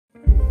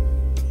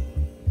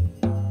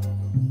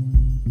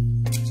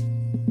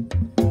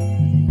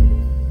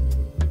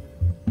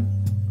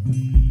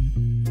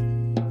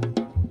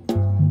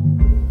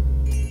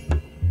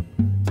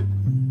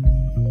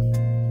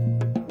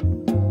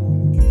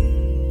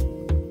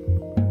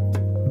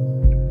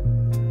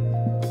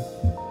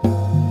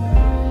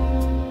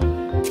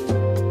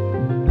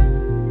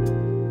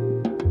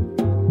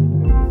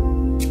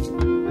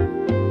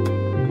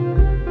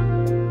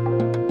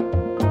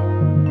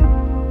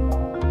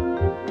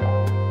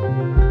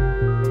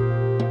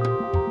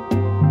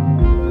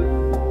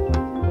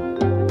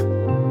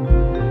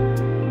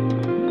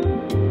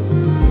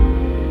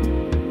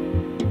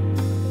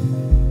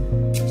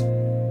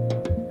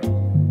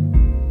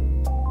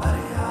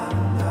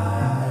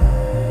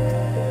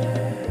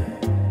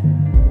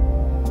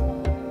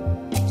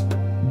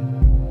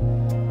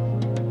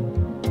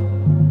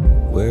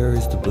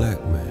black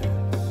man?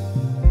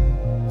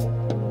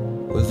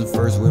 Was the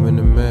first women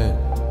and men?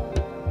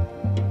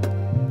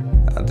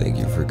 I think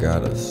you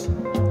forgot us,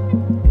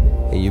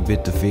 and you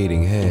bit the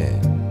feeding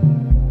hand.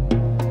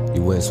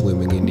 You went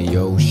swimming in the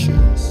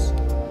oceans,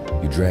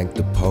 you drank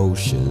the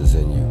potions,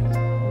 and you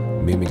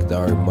mimicked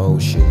our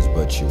emotions,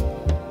 but you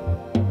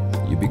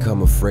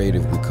become afraid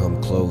if we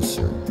come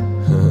closer.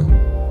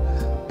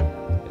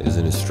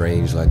 Isn't it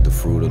strange, like the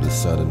fruit of the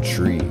southern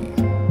tree,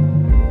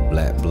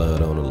 black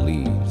blood on the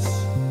leaves?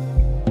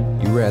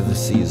 You rather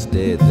see us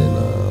dead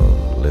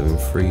than living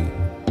free,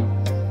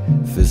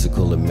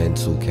 physical and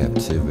mental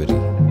captivity.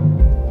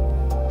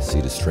 See,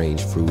 the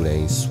strange fruit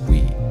ain't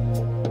sweet,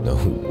 no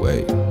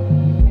way.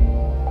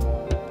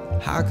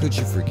 How could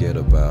you forget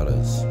about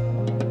us?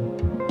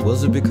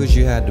 Was it because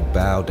you had to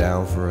bow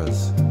down for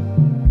us?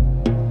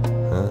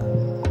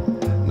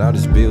 Now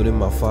this building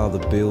my father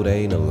built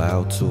ain't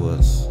allowed to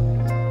us.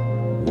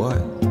 What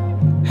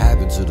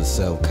happened to the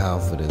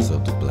self-confidence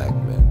of the black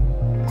man?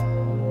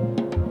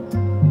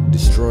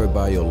 Destroyed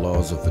by your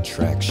laws of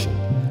attraction,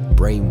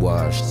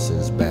 brainwashed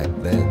since back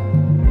then.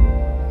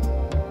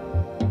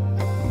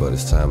 But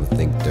it's time to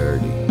think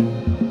dirty.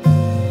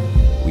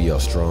 We are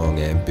strong,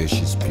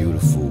 ambitious,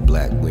 beautiful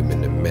black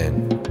women and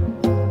men,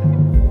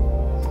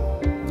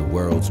 the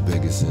world's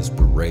biggest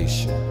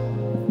inspiration,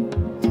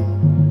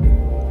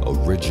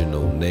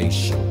 original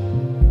nation.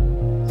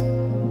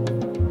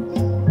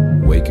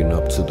 Waking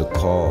up to the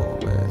call,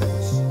 man,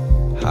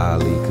 it's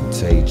highly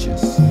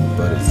contagious,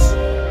 but it's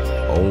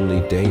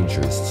only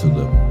dangerous to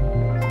the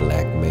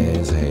black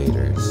man's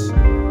haters.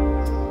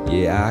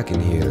 Yeah, I can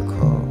hear the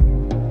call,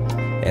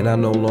 and I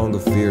no longer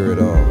fear it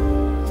all.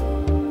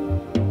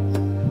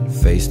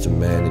 Face the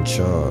man in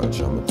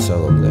charge, I'ma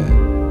tell him that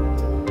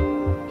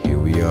here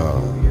we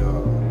are.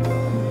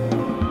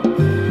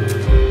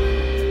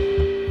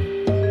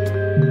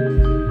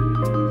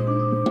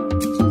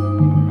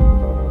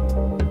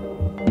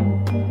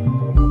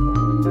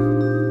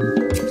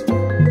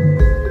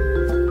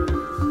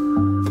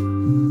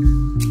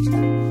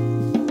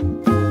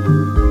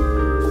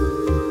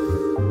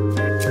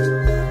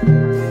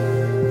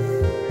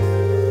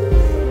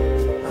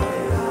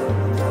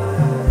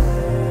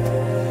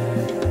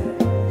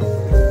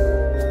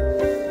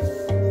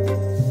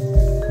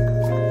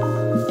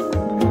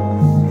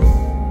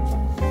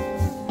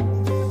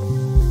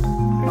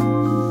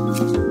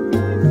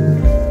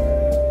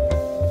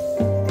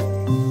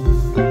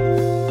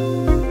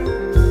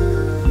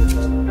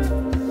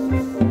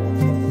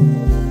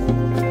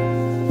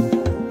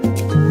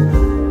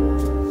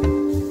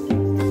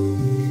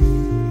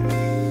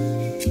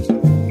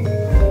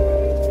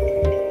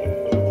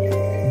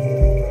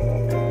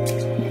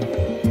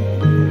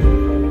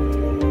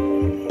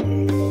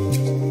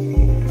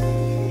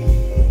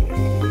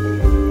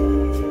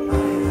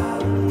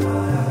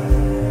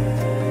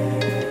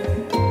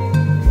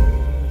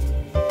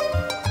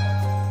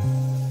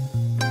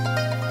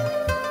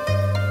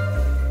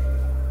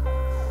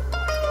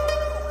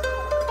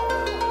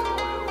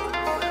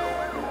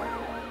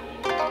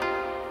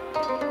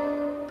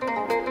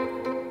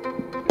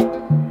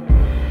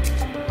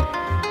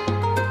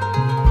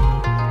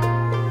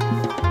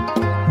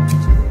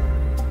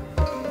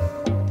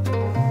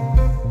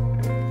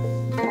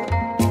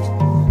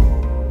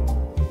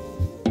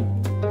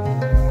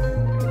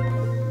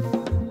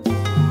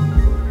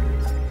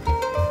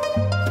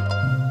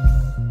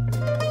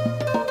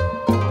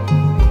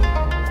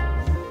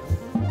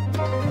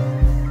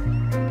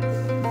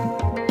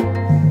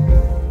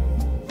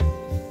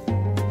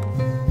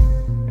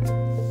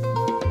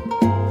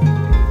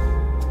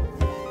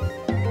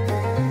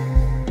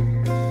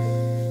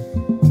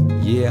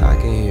 Yeah, I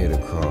can hear the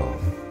call.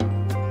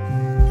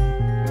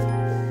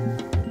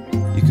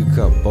 You could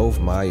cut both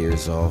my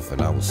ears off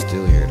and I would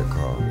still hear the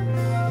call.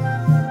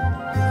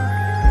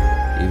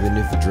 Even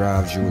if it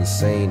drives you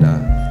insane,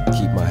 I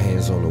keep my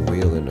hands on the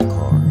wheel in the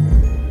car,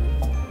 man.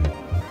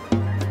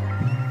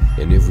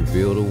 And if we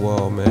build a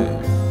wall,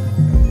 man,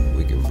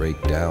 we can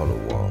break down the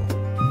wall.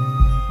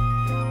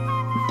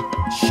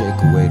 Shake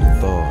away the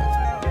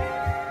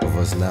thought of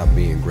us not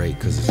being great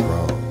cause it's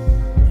wrong.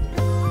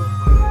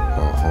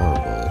 How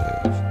horrible it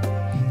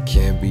is.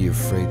 Can't be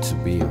afraid to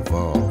be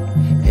involved.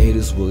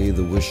 Haters will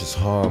either wish us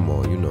harm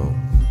or,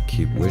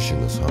 keep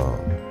wishing us harm.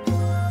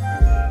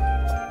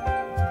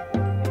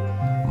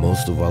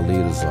 Most of our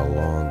leaders are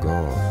long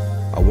gone.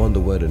 I wonder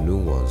where the new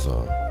ones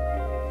are.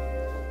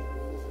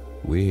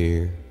 We're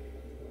here.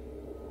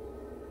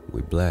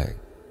 We're black.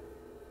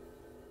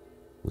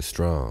 We're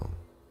strong.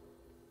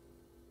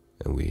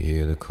 And we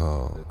hear the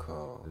call.